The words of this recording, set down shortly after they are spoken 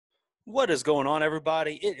What is going on,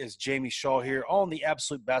 everybody? It is Jamie Shaw here on the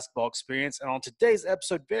Absolute Basketball Experience. And on today's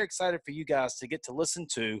episode, very excited for you guys to get to listen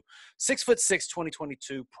to 6'6",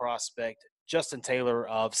 2022 prospect Justin Taylor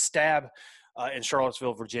of Stab in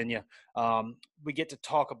Charlottesville, Virginia. We get to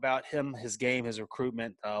talk about him, his game, his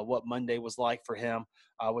recruitment, what Monday was like for him,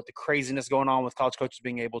 with the craziness going on with college coaches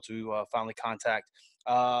being able to finally contact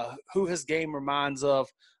who his game reminds of,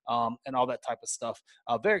 and all that type of stuff.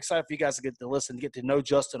 Very excited for you guys to get to listen, get to know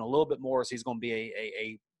Justin a little bit more, as he's going to be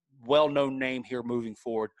a well-known name here moving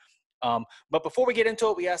forward. But before we get into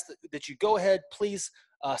it, we ask that you go ahead, please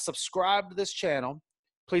subscribe to this channel.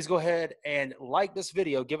 Please go ahead and like this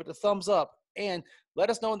video, give it a thumbs up, and let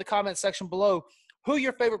us know in the comment section below who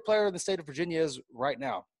your favorite player in the state of Virginia is right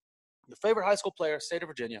now. Your favorite high school player, state of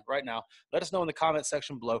Virginia, right now. Let us know in the comment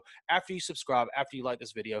section below after you subscribe, after you like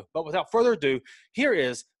this video. But without further ado, here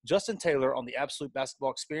is Justin Taylor on the Absolute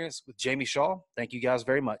Basketball Experience with Jamie Shaw. Thank you guys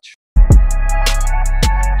very much.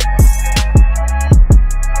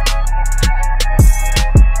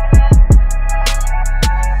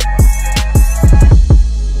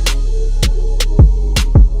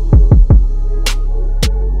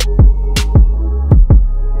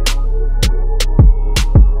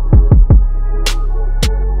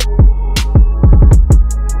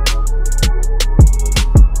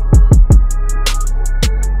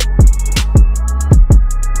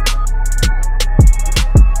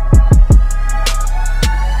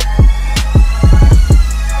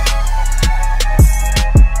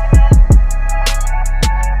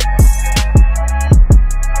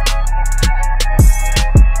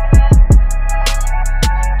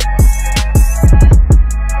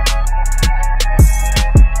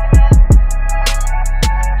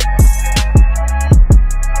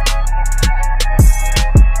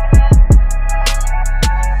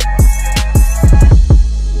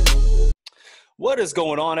 What is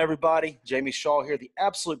going on, everybody? Jamie Shaw here, the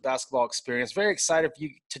Absolute Basketball Experience. Very excited for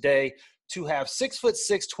you today to have 6'6",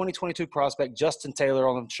 2022 prospect Justin Taylor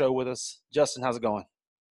on the show with us. Justin, how's it going?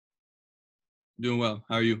 Doing well.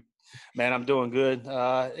 How are you? Man, I'm doing good.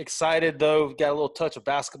 Excited, though. Got a little touch of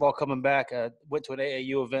basketball coming back. Went to an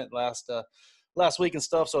AAU event last week and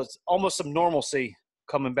stuff, so it's almost some normalcy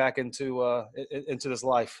coming back into this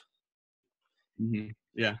life. Mm-hmm.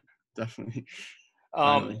 Yeah, definitely.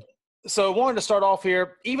 So I wanted to start off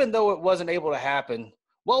here, even though it wasn't able to happen,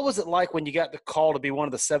 what was it like when you got the call to be one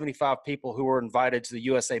of the 75 people who were invited to the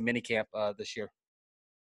USA minicamp this year?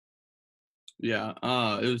 Yeah,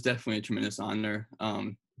 it was definitely a tremendous honor.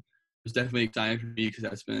 It was definitely exciting for me because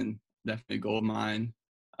that's been definitely a goal of mine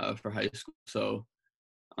for high school. So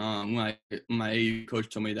when my AAU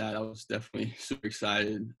coach told me that, I was definitely super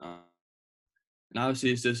excited. And obviously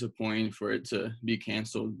it's disappointing for it to be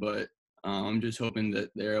canceled, but I'm just hoping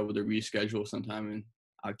that they're able to reschedule sometime in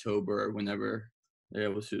October or whenever they're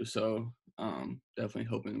able to. So definitely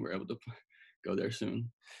hoping we're able to go there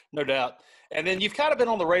soon. No doubt. And then you've kind of been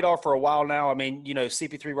on the radar for a while now. I mean, you know,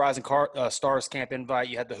 CP3 Rising Stars Camp invite,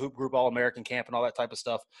 you had the Hoop Group All-American Camp and all that type of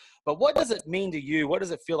stuff. But what does it mean to you? What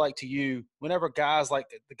does it feel like to you whenever guys like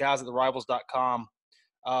the guys at the Rivals.com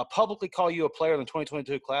publicly call you a player in the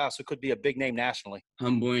 2022 class who could be a big name nationally?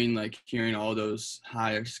 Humbling, like hearing all those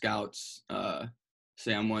higher scouts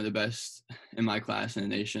say I'm one of the best in my class in the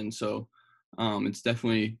nation. So it's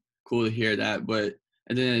definitely cool to hear that. But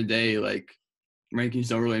at the end of the day, like rankings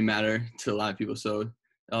don't really matter to a lot of people. So it's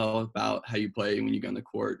all about how you play when you get on the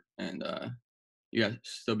court, and you got to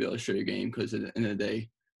still be able to show your game, because at the end of the day,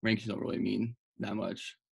 rankings don't really mean that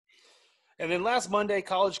much. And then last Monday,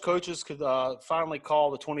 college coaches could finally call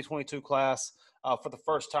the 2022 class for the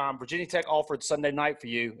first time. Virginia Tech offered Sunday night for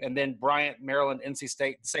you, and then Bryant, Maryland, NC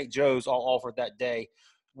State, St. Joe's all offered that day,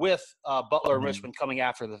 with Butler and Richmond coming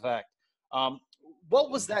after the fact. What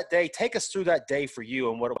was that day? Take us through that day for you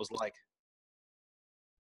and what it was like.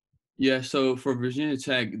 Yeah, so for Virginia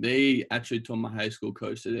Tech, they actually told my high school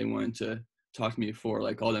coach that they wanted to talk to me before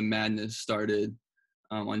like all the madness started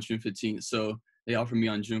on June 15th. So they offered me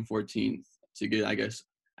on June 14th to get, I guess,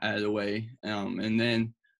 out of the way. And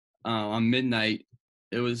then on midnight,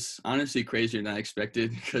 it was honestly crazier than I expected,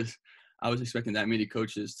 because I was expecting that many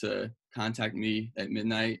coaches to contact me at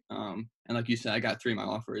midnight. And like you said, I got 3 of my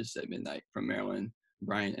offers at midnight from Maryland,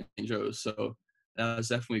 Bryant, and St. Joe's. So that was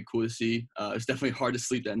definitely cool to see. It's definitely hard to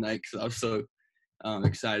sleep that night because I was so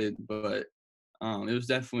excited. But it was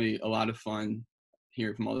definitely a lot of fun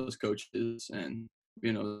hearing from all those coaches and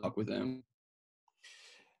being able to talk with them.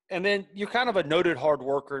 And then you're kind of a noted hard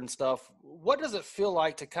worker and stuff. What does it feel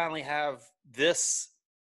like to kind of have this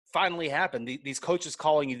finally happen? These coaches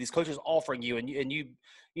calling you, these coaches offering you, and you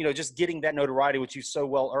know, just getting that notoriety, which you so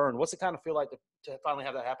well earned. What's it kind of feel like to finally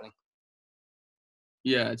have that happening?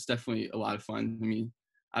 Yeah, it's definitely a lot of fun. I mean,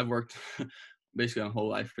 I've worked basically my whole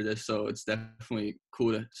life for this, so it's definitely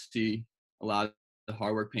cool to see a lot of the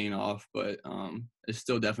hard work paying off, but it's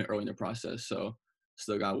still definitely early in the process, so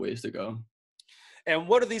still got ways to go. And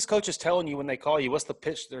what are these coaches telling you when they call you? What's the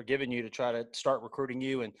pitch they're giving you to try to start recruiting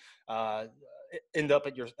you and uh, end up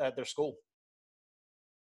at their school?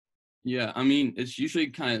 Yeah, I mean, it's usually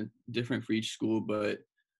kind of different for each school, but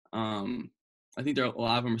um, I think a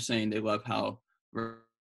lot of them are saying they love how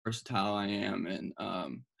versatile I am and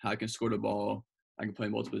how I can score the ball, I can play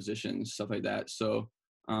multiple positions, stuff like that. So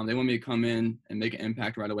they want me to come in and make an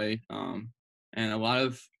impact right away. And a lot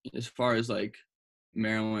of, as far as like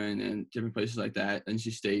Maryland and different places like that,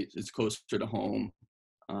 NC State, it's closer to home.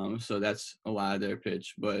 So that's a lot of their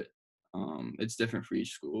pitch, but it's different for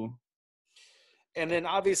each school. And then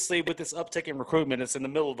obviously with this uptick in recruitment, it's in the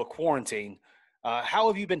middle of a quarantine. How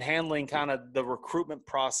have you been handling kind of the recruitment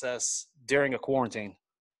process during a quarantine?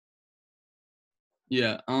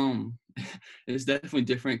 Yeah, it's definitely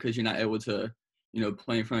different because you're not able to,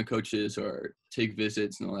 play in front of coaches or take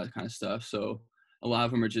visits and all that kind of stuff. So a lot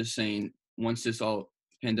of them are just saying once this all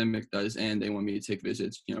pandemic does end, they want me to take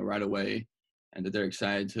visits, right away, and that they're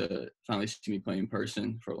excited to finally see me play in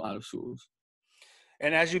person for a lot of schools.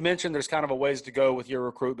 And as you mentioned, there's kind of a ways to go with your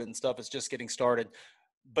recruitment and stuff. It's just getting started.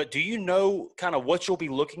 But do you know kind of what you'll be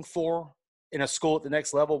looking for in a school at the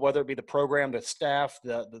next level, whether it be the program, the staff,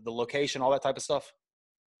 the location, all that type of stuff?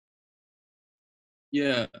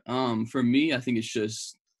 Yeah, for me, I think it's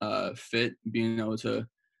just fit, being able to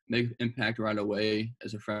make impact right away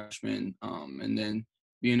as a freshman, and then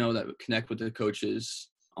being able to connect with the coaches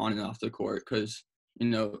on and off the court. Because you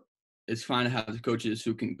know, it's fine to have the coaches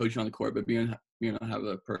who can coach you on the court, but have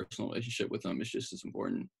a personal relationship with them is just as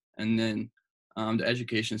important. And then the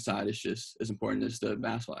education side is just as important as the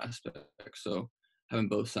basketball aspect. So having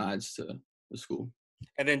both sides to the school.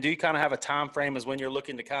 And then do you kind of have a time frame as when you're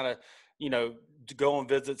looking to kind of, to go on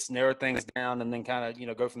visits, narrow things down, and then kind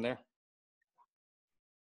of, go from there?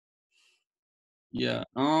 Yeah.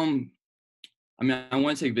 I mean, I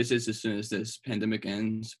want to take visits as soon as this pandemic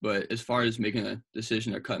ends, but as far as making a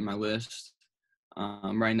decision or cutting my list,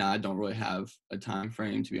 right now I don't really have a time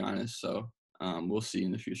frame, to be honest. So we'll see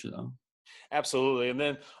in the future, though. Absolutely. And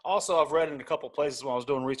then also, I've read in a couple of places when I was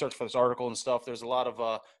doing research for this article and stuff, there's a lot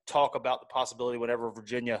of talk about the possibility whenever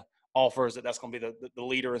Virginia offers that that's going to be the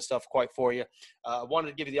leader and stuff quite for you. I wanted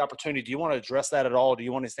to give you the opportunity. Do you want to address that at all? Do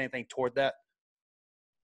you want to say anything toward that?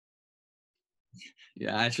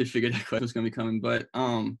 Yeah, I actually figured that question was going to be coming, but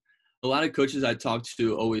a lot of coaches I talk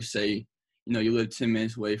to always say, you live 10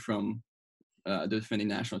 minutes away from the defending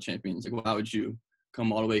national champions. Like, why would you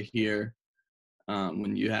come all the way here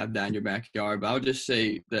when you have that in your backyard? But I would just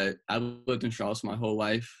say that I lived in Charlottesville my whole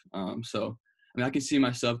life. So, I mean, I can see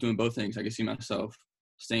myself doing both things. I can see myself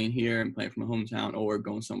staying here and playing from my hometown or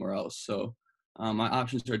going somewhere else. So, my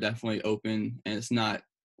options are definitely open, and it's not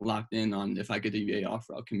locked in on if I get the UVA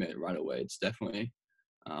offer, I'll commit right away. It's definitely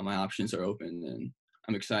my options are open, and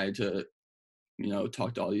I'm excited to,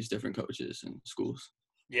 talk to all these different coaches and schools.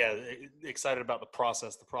 Yeah, excited about the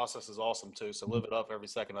process. The process is awesome too. So live it up every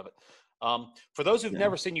second of it. For those who've Yeah.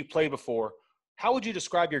 never seen you play before, how would you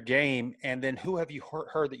describe your game? And then who have you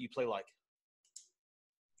heard that you play like?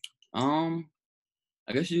 Um,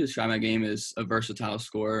 I guess you describe my game as a versatile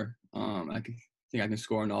scorer. Think I can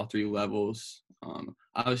score on all three levels.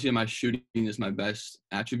 Obviously, my shooting is my best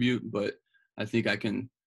attribute, but I think I can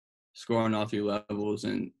score on all three levels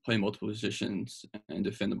and play multiple positions and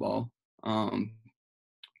defend the ball.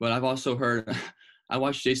 But I've also heard, I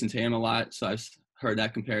watch Jason Tatum a lot, so I've heard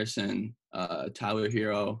that comparison. Tyler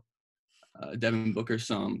Hero, Devin Booker,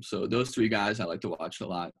 some. So those three guys I like to watch a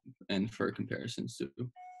lot, and for comparisons too.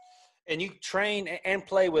 And you train and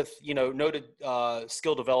play with, noted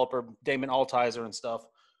skill developer Damon Altizer and stuff.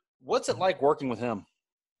 What's it like working with him?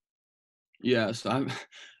 Yeah, so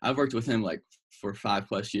I've worked with him like for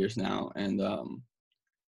 5+ years now, and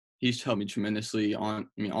he's helped me tremendously on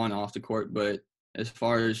and off the court. But as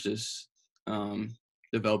far as just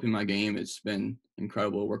developing my game, it's been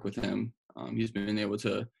incredible to work with him. He's been able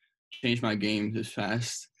to change my game this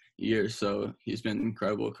past year, so he's been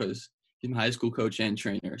incredible because he's my high school coach and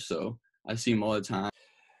trainer. So I see him all the time.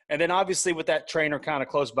 And then obviously with that trainer kind of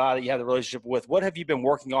close by that you have the relationship with, what have you been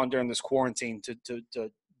working on during this quarantine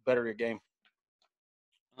to better your game?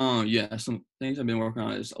 Yeah, some things I've been working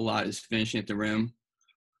on is finishing at the rim.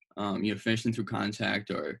 Finishing through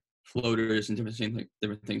contact or floaters and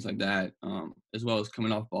different things like that, as well as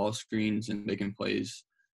coming off ball screens and making plays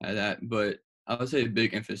at that. But I would say a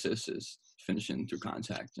big emphasis is finishing through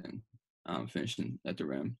contact and finishing at the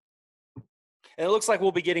rim. And it looks like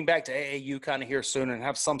we'll be getting back to AAU kind of here soon and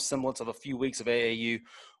have some semblance of a few weeks of AAU.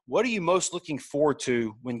 What are you most looking forward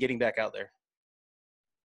to when getting back out there?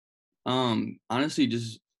 Honestly,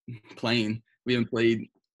 just playing. We haven't played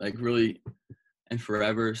like really in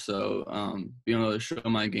forever, so being able to show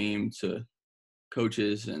my game to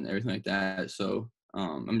coaches and everything like that. So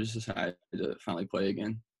I'm just excited to finally play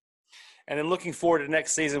again. And then looking forward to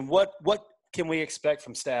next season, what can we expect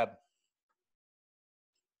from Stab?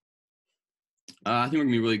 I think we're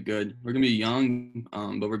gonna be really good. We're gonna be young,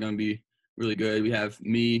 but we're gonna be really good. We have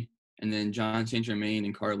me and then John St. Germain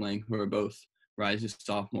and Carl Lang, who are both rising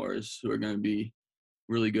sophomores, who are gonna be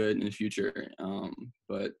really good in the future.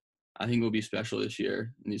 But I think we'll be special this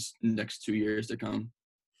year in these next 2 years to come.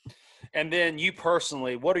 And then you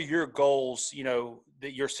personally, what are your goals,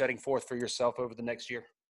 that you're setting forth for yourself over the next year?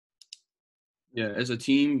 Yeah, as a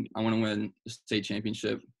team, I want to win the state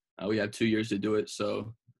championship. We have 2 years to do it,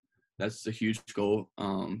 so that's a huge goal.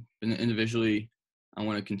 And individually, I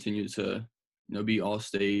want to continue to, be all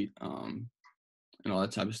state and all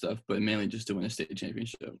that type of stuff, but mainly just to win a state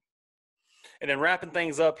championship. And then wrapping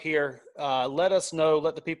things up here, let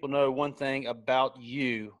the people know one thing about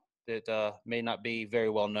you that may not be very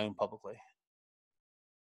well known publicly.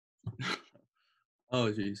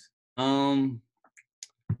 Oh, geez.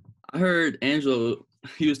 I heard Angelo,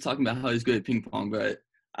 he was talking about how he's good at ping pong, but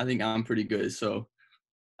I think I'm pretty good. So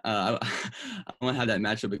I want to have that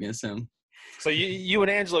matchup against him. So you and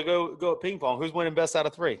Angelo go at ping pong. Who's winning best out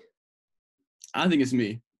of 3? I think it's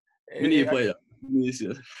me. We need to play it. Is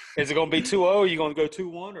it going to be 2-0? Are you going to go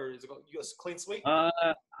 2-1, or is it going to go clean sweep? I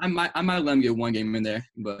might let him get one game in there,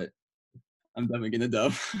 but I'm definitely getting a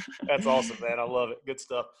dub. That's awesome, man. I love it. Good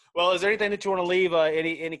stuff. Well, is there anything that you want to leave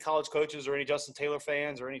any college coaches or any Justin Taylor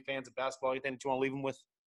fans or any fans of basketball? Anything that you want to leave them with?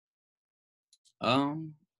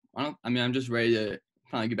 I'm just ready to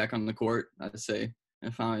finally get back on the court, I'd say,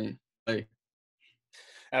 and finally play.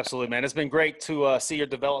 Absolutely, man. It's been great to see your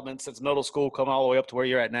development since middle school, coming all the way up to where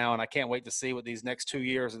you're at now, and I can't wait to see what these next 2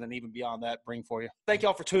 years and then even beyond that bring for you. Thank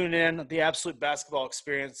y'all for tuning in. The Absolute Basketball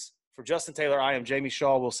Experience. For Justin Taylor, I am Jamie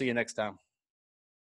Shaw. We'll see you next time.